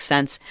doesn't make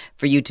sense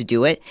for you to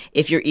do it,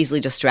 if you're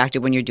easily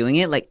distracted when you're doing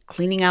it, like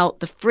cleaning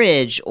out the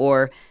fridge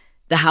or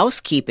the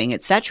housekeeping,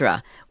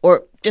 etc.,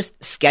 or just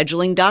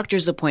scheduling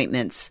doctor's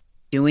appointments,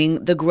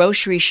 doing the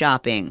grocery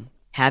shopping,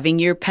 having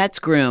your pets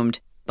groomed,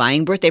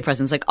 buying birthday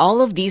presents, like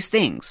all of these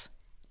things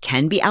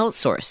can be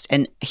outsourced.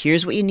 And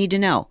here's what you need to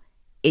know.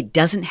 It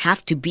doesn't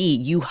have to be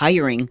you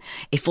hiring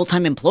a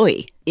full-time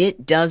employee.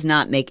 It does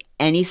not make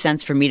any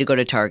sense for me to go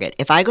to Target.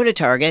 If I go to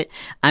Target,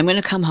 I'm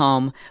going to come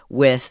home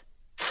with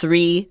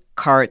 3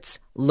 carts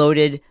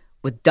loaded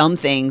with dumb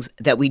things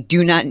that we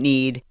do not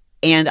need.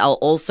 And I'll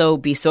also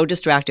be so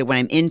distracted when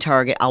I'm in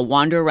Target. I'll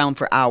wander around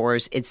for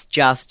hours. It's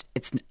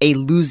a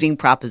losing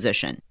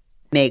proposition.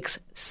 Makes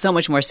so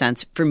much more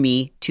sense for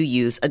me to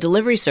use a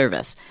delivery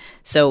service.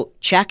 So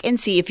check and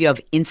see if you have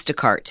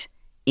Instacart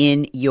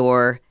in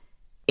your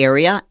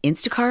area.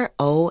 Instacart,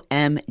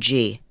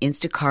 OMG.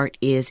 Instacart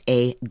is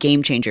a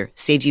game changer.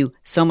 Saves you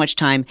so much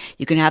time.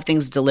 You can have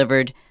things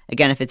delivered,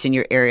 again, if it's in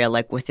your area,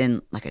 like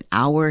within like an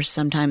hour,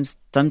 sometimes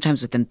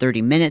within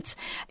 30 minutes.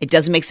 It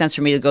doesn't make sense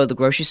for me to go to the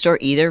grocery store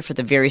either for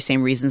the very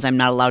same reasons I'm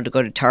not allowed to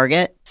go to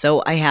Target.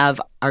 So I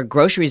have our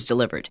groceries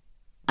delivered.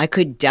 I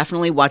could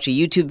definitely watch a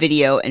YouTube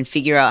video and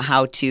figure out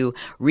how to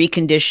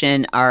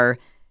recondition our,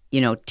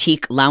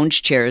 teak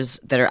lounge chairs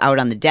that are out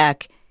on the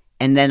deck.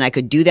 And then I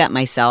could do that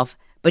myself.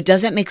 But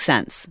does that make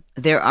sense?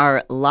 There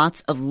are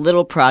lots of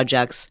little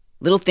projects,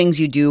 little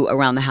things you do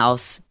around the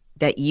house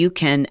that you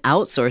can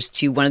outsource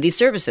to one of these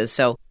services.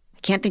 So I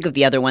can't think of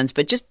the other ones,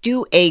 but just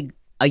do a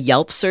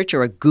Yelp search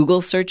or a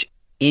Google search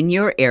in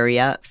your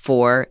area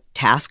for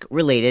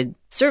task-related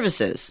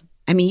services.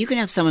 I mean, you can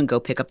have someone go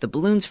pick up the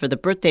balloons for the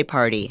birthday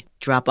party,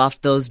 drop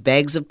off those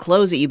bags of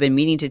clothes that you've been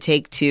meaning to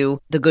take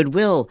to the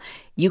Goodwill.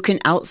 You can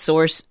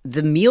outsource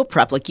the meal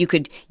prep. Like, you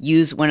could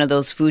use one of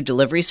those food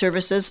delivery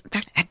services. In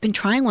fact, I've been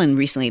trying one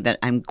recently that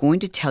I'm going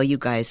to tell you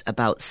guys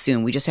about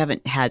soon. We just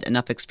haven't had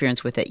enough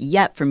experience with it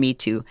yet for me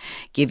to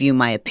give you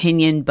my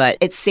opinion, but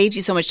it saves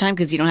you so much time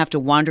because you don't have to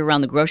wander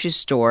around the grocery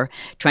store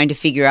trying to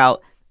figure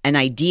out an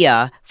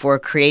idea for a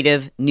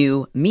creative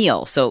new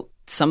meal. So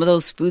some of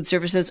those food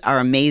services are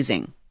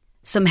amazing.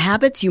 Some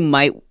habits you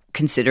might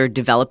consider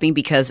developing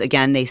because,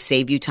 again, they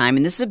save you time.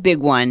 And this is a big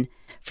one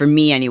for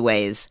me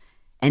anyways.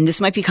 And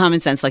this might be common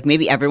sense, like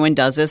maybe everyone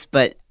does this,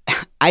 but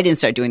I didn't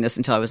start doing this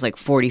until I was like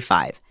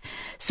 45.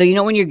 So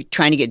when you're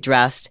trying to get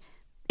dressed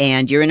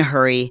and you're in a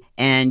hurry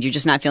and you're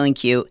just not feeling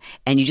cute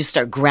and you just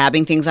start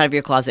grabbing things out of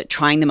your closet,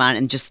 trying them on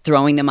and just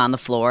throwing them on the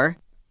floor.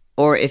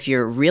 Or if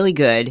you're really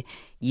good,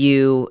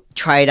 you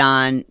try it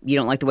on, you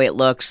don't like the way it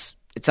looks,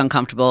 it's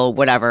uncomfortable,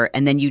 whatever,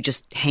 and then you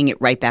just hang it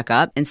right back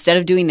up. Instead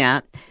of doing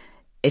that,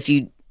 if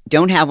you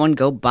don't have one,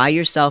 go buy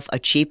yourself a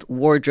cheap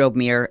wardrobe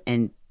mirror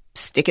and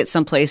stick it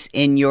someplace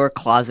in your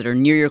closet or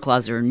near your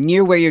closet or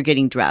near where you're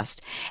getting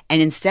dressed. And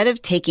instead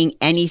of taking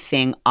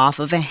anything off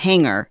of a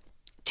hanger,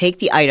 take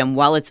the item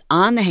while it's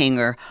on the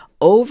hanger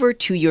over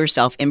to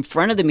yourself in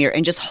front of the mirror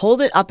and just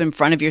hold it up in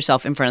front of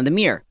yourself in front of the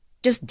mirror.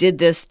 Just did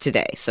this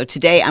today. So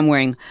today I'm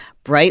wearing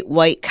bright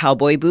white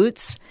cowboy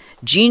boots,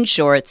 jean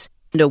shorts,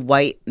 and a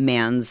white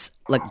man's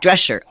dress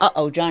shirt.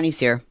 Johnny's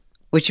here.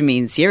 Which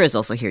means Sierra's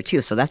also here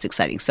too, so that's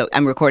exciting. So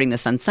I'm recording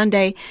this on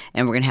Sunday,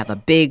 and we're going to have a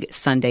big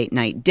Sunday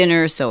night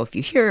dinner. So if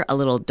you hear a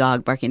little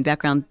dog barking in the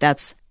background,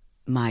 that's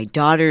my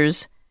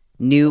daughter's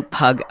new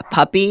pug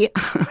puppy.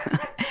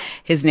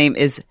 His name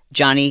is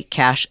Johnny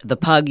Cash the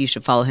Pug. You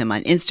should follow him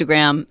on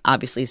Instagram.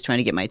 Obviously, he's trying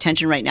to get my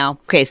attention right now.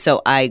 Okay,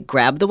 so I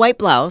grabbed the white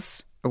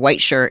blouse or white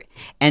shirt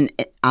and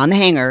on the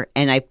hanger,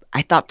 and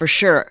I thought for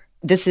sure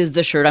this is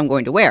the shirt I'm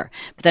going to wear.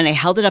 But then I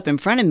held it up in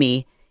front of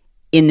me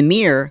in the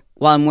mirror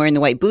while I'm wearing the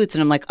white boots.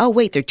 And I'm like, oh,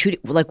 wait, they're two,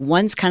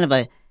 one's kind of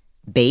a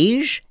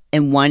beige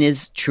and one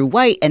is true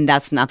white. And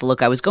that's not the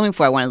look I was going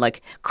for. I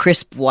wanted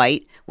crisp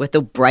white with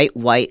the bright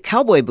white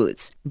cowboy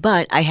boots.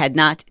 But I had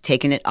not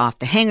taken it off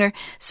the hanger.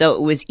 So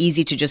it was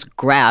easy to just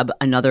grab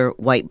another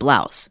white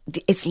blouse.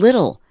 It's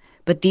little,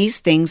 but these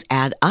things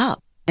add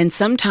up. And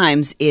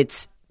sometimes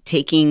it's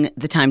taking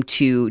the time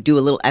to do a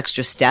little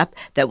extra step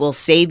that will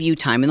save you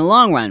time in the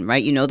long run,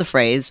 right? You know the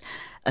phrase,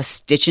 a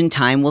stitch in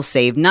time will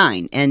save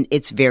 9. And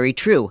it's very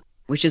true,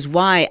 which is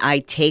why I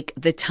take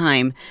the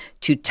time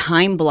to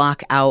time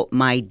block out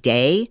my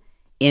day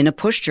in a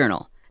push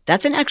journal.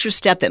 That's an extra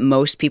step that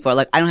most people are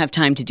like, I don't have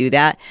time to do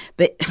that.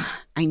 But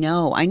I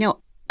know.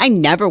 I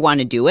never want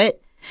to do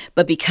it.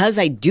 But because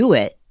I do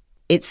it,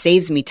 it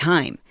saves me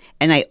time.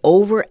 And I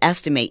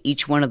overestimate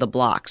each one of the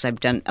blocks. I've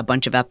done a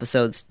bunch of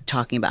episodes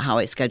talking about how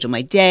I schedule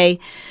my day.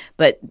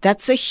 But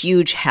that's a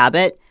huge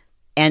habit.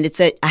 And it's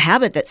a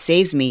habit that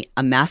saves me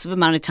a massive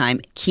amount of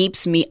time,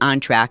 keeps me on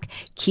track,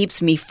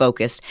 keeps me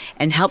focused,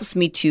 and helps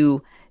me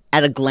to,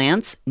 at a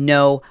glance,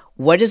 know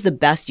what is the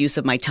best use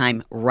of my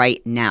time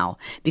right now.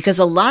 Because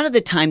a lot of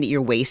the time that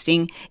you're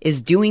wasting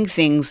is doing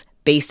things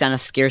based on a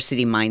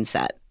scarcity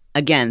mindset.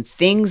 Again,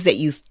 things that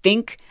you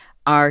think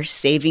are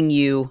saving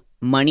you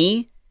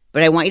money,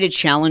 but I want you to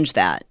challenge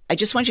that. I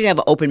just want you to have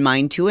an open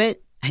mind to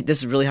it. This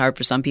is really hard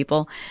for some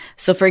people.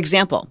 So for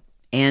example,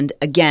 and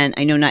again,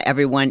 I know not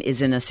everyone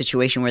is in a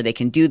situation where they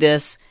can do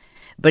this,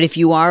 but if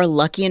you are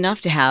lucky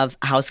enough to have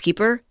a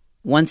housekeeper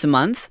once a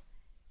month,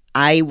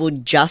 I will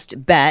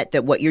just bet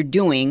that what you're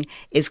doing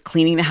is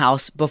cleaning the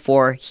house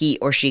before he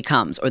or she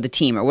comes, or the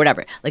team or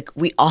whatever.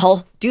 We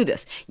all do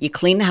this. You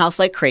clean the house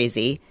like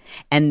crazy,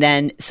 and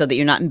then so that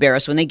you're not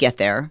embarrassed when they get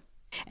there.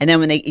 And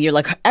then you're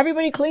like,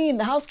 everybody clean,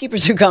 the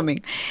housekeepers are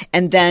coming.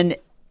 And then,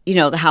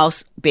 the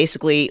house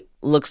basically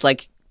looks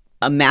like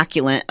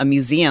immaculate, a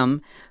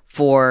museum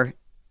for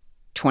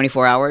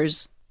 24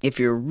 hours. If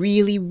you're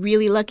really,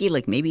 really lucky,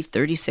 maybe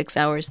 36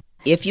 hours.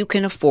 If you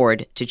can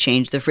afford to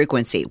change the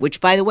frequency, which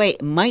by the way,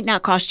 might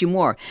not cost you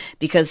more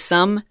because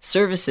some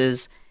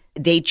services,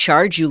 they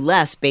charge you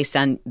less based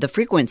on the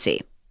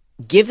frequency.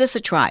 Give this a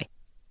try.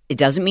 It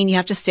doesn't mean you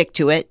have to stick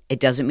to it. It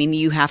doesn't mean that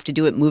you have to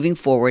do it moving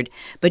forward,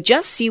 but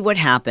just see what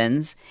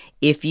happens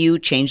if you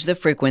change the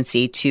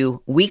frequency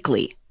to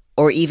weekly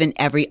or even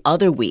every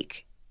other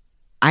week.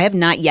 I have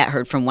not yet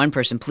heard from one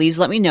person. Please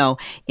let me know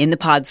in the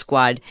pod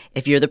squad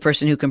if you're the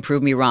person who can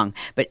prove me wrong.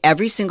 But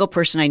every single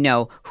person I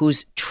know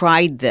who's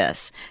tried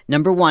this,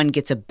 number one,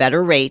 gets a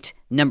better rate.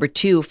 Number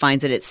two,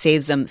 finds that it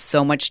saves them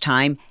so much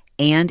time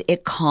and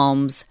it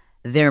calms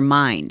their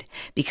mind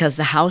because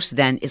the house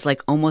then is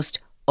almost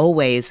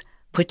always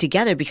put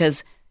together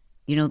because,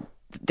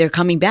 they're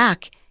coming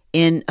back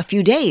in a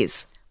few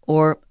days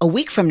or a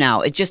week from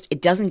now. It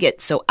doesn't get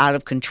so out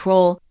of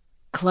control.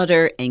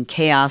 Clutter and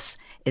chaos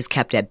is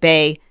kept at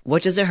bay.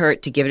 What does it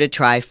hurt to give it a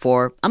try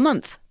for a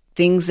month?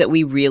 Things that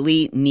we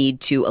really need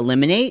to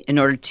eliminate in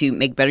order to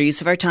make better use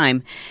of our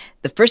time.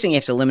 The first thing you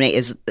have to eliminate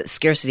is the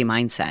scarcity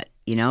mindset,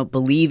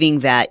 believing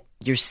that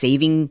you're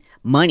saving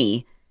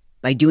money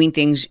by doing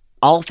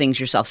all things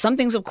yourself. Some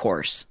things, of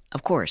course.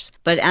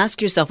 But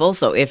ask yourself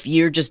also if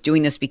you're just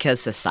doing this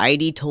because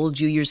society told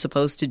you you're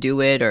supposed to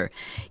do it, or,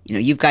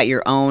 you've got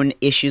your own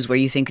issues where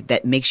you think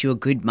that makes you a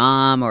good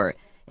mom, or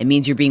it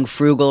means you're being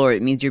frugal, or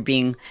it means you're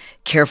being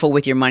careful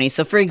with your money.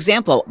 So for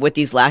example, with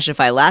these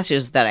Lashify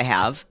lashes that I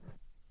have,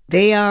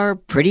 they are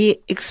pretty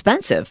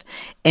expensive.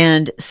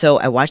 And so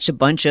I watched a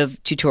bunch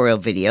of tutorial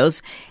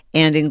videos,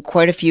 and in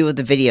quite a few of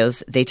the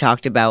videos, they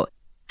talked about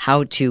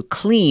how to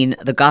clean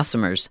the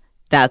gossamers.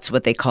 That's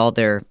what they call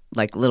their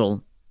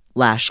little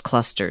lash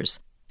clusters.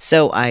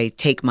 So I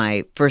take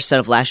my first set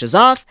of lashes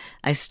off.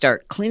 I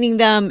start cleaning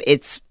them.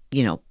 It's,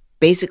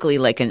 basically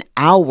like an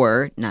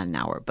hour, not an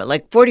hour, but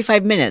like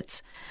 45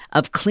 minutes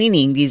of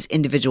cleaning these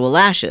individual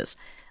lashes.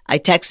 I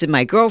texted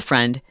my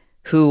girlfriend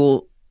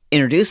who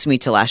introduced me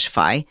to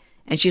Lashify,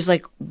 and she's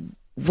like,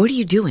 "What are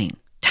you doing?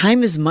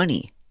 Time is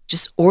money.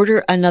 Just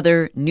order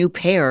another new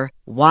pair.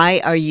 Why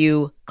are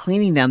you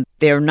cleaning them?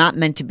 They're not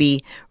meant to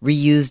be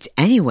reused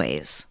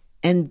anyways."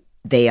 And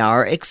they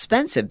are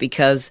expensive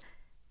because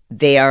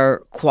they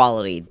are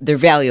quality. They're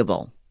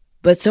valuable.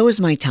 But so is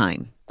my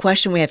time.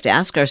 Question we have to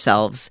ask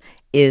ourselves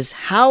is,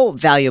 how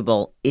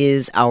valuable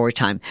is our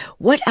time?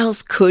 What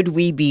else could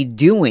we be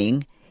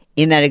doing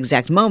in that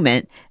exact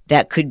moment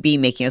that could be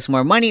making us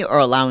more money or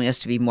allowing us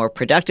to be more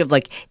productive?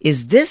 Like,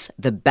 is this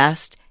the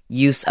best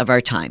use of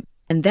our time?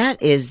 And that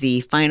is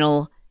the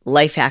final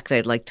life hack that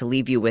I'd like to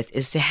leave you with,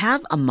 is to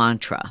have a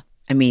mantra.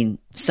 I mean,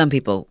 some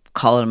people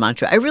call it a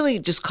mantra. I really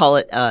just call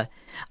it a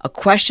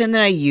question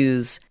that I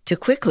use to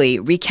quickly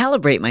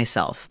recalibrate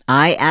myself.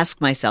 I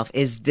ask myself,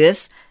 is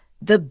this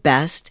the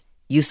best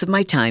use of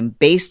my time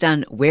based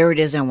on where it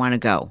is I want to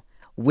go,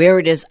 where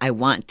it is I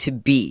want to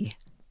be?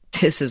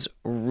 This is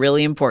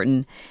really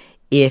important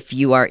if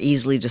you are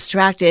easily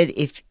distracted,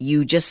 if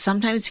you just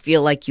sometimes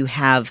feel like you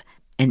have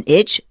an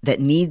itch that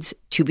needs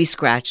to be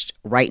scratched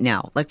right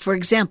now. Like, for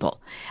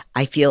example,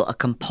 I feel a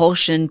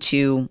compulsion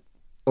to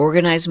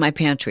organize my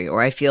pantry,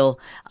 or I feel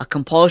a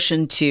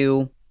compulsion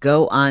to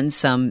go on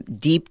some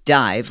deep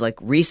dive, like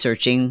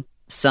researching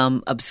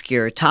some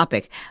obscure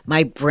topic.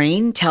 My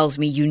brain tells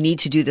me you need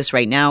to do this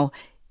right now.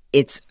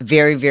 It's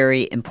very,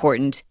 very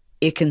important.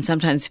 It can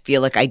sometimes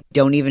feel like I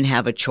don't even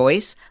have a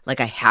choice,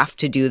 like I have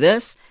to do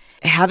this.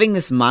 Having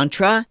this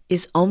mantra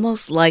is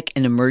almost like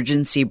an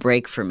emergency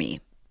brake for me.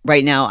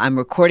 Right now, I'm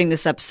recording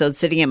this episode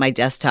sitting at my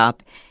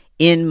desktop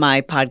in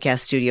my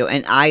podcast studio,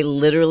 and I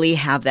literally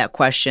have that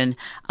question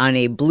on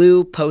a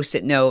blue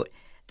Post-it note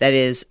that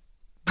is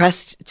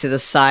pressed to the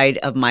side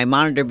of my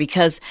monitor,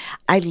 because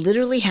I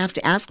literally have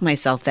to ask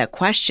myself that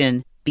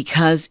question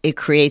because it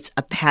creates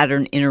a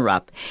pattern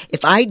interrupt.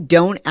 If I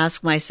don't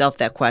ask myself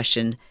that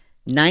question,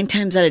 9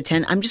 times out of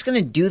 10, I'm just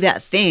going to do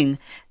that thing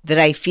that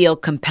I feel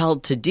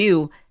compelled to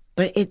do,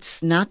 but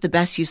it's not the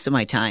best use of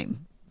my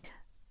time.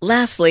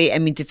 Lastly,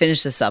 to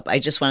finish this up, I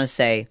just want to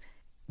say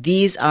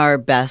these are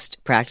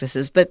best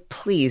practices, but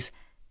please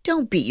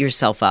don't beat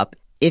yourself up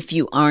if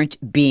you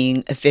aren't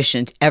being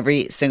efficient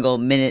every single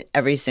minute,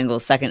 every single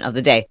second of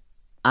the day.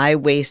 I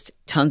waste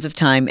tons of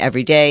time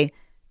every day.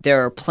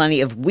 There are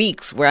plenty of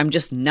weeks where I'm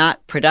just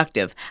not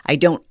productive. I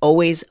don't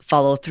always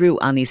follow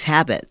through on these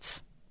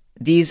habits.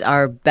 These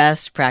are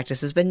best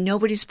practices, but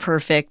nobody's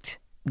perfect.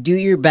 Do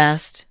your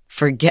best,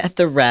 forget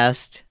the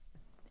rest.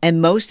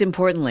 And most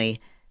importantly,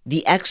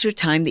 the extra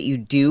time that you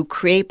do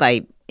create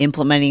by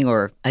implementing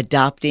or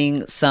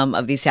adopting some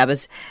of these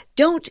habits,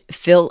 don't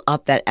fill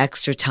up that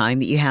extra time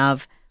that you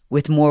have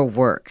with more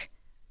work.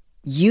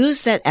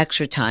 Use that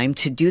extra time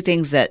to do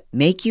things that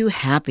make you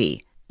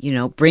happy,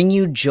 bring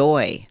you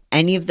joy.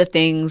 Any of the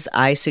things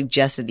I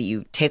suggested that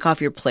you take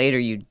off your plate, or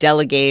you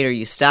delegate, or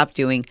you stop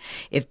doing,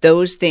 if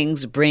those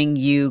things bring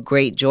you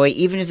great joy,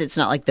 even if it's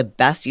not like the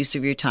best use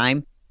of your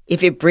time,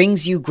 if it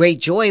brings you great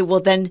joy,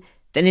 well, then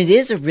it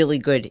is a really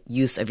good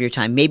use of your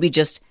time. Maybe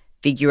just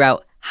figure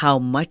out how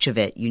much of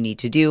it you need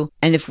to do.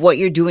 And if what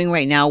you're doing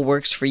right now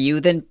works for you,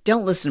 then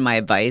don't listen to my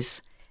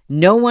advice.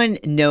 No one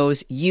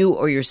knows you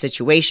or your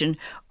situation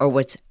or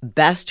what's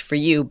best for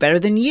you better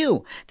than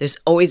you. There's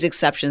always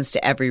exceptions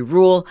to every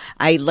rule.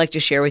 I like to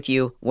share with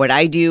you what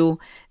I do,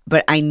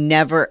 but I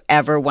never,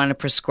 ever want to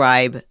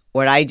prescribe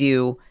what I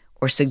do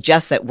or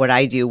suggest that what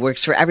I do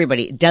works for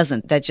everybody. It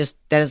doesn't. That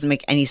doesn't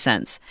make any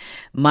sense.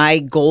 My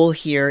goal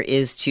here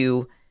is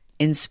to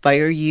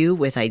inspire you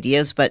with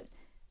ideas, but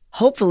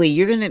hopefully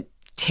you're going to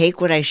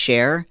take what I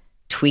share,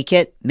 tweak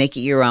it, make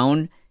it your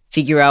own,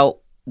 figure out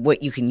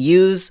what you can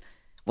use,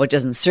 what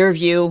doesn't serve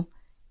you,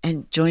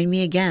 and join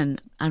me again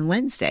on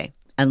Wednesday.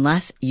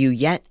 Unless you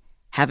yet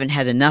haven't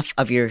had enough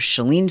of your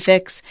Chalene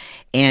fix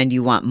and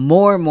you want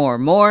more,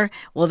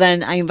 well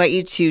then I invite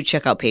you to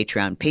check out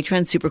Patreon.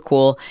 Patreon's super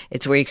cool.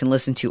 It's where you can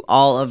listen to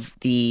all of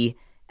the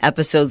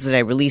episodes that I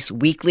release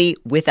weekly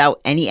without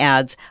any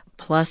ads.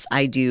 Plus,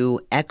 I do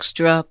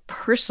extra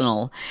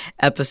personal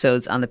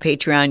episodes on the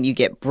Patreon. You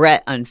get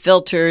Brett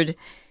Unfiltered.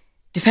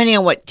 Depending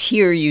on what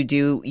tier you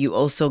do, you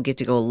also get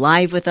to go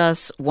live with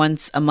us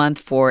once a month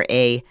for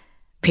a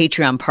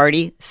Patreon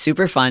party.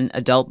 Super fun.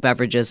 Adult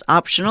beverages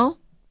optional.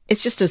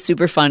 It's just a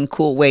super fun,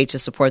 cool way to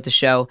support the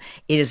show.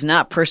 It is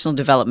not personal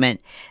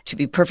development. To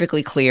be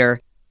perfectly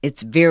clear,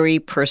 it's very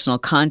personal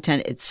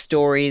content. It's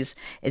stories.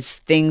 It's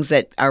things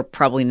that are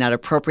probably not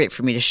appropriate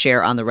for me to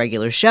share on the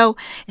regular show.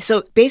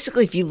 So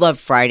basically, if you love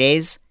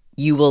Fridays,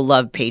 you will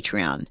love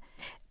Patreon.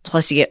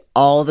 Plus, you get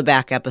all the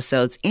back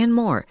episodes and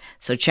more.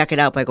 So check it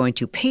out by going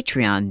to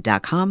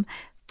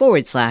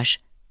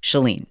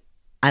patreon.com/Chalene.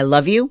 I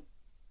love you.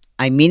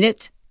 I mean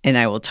it. And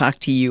I will talk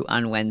to you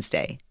on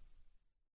Wednesday.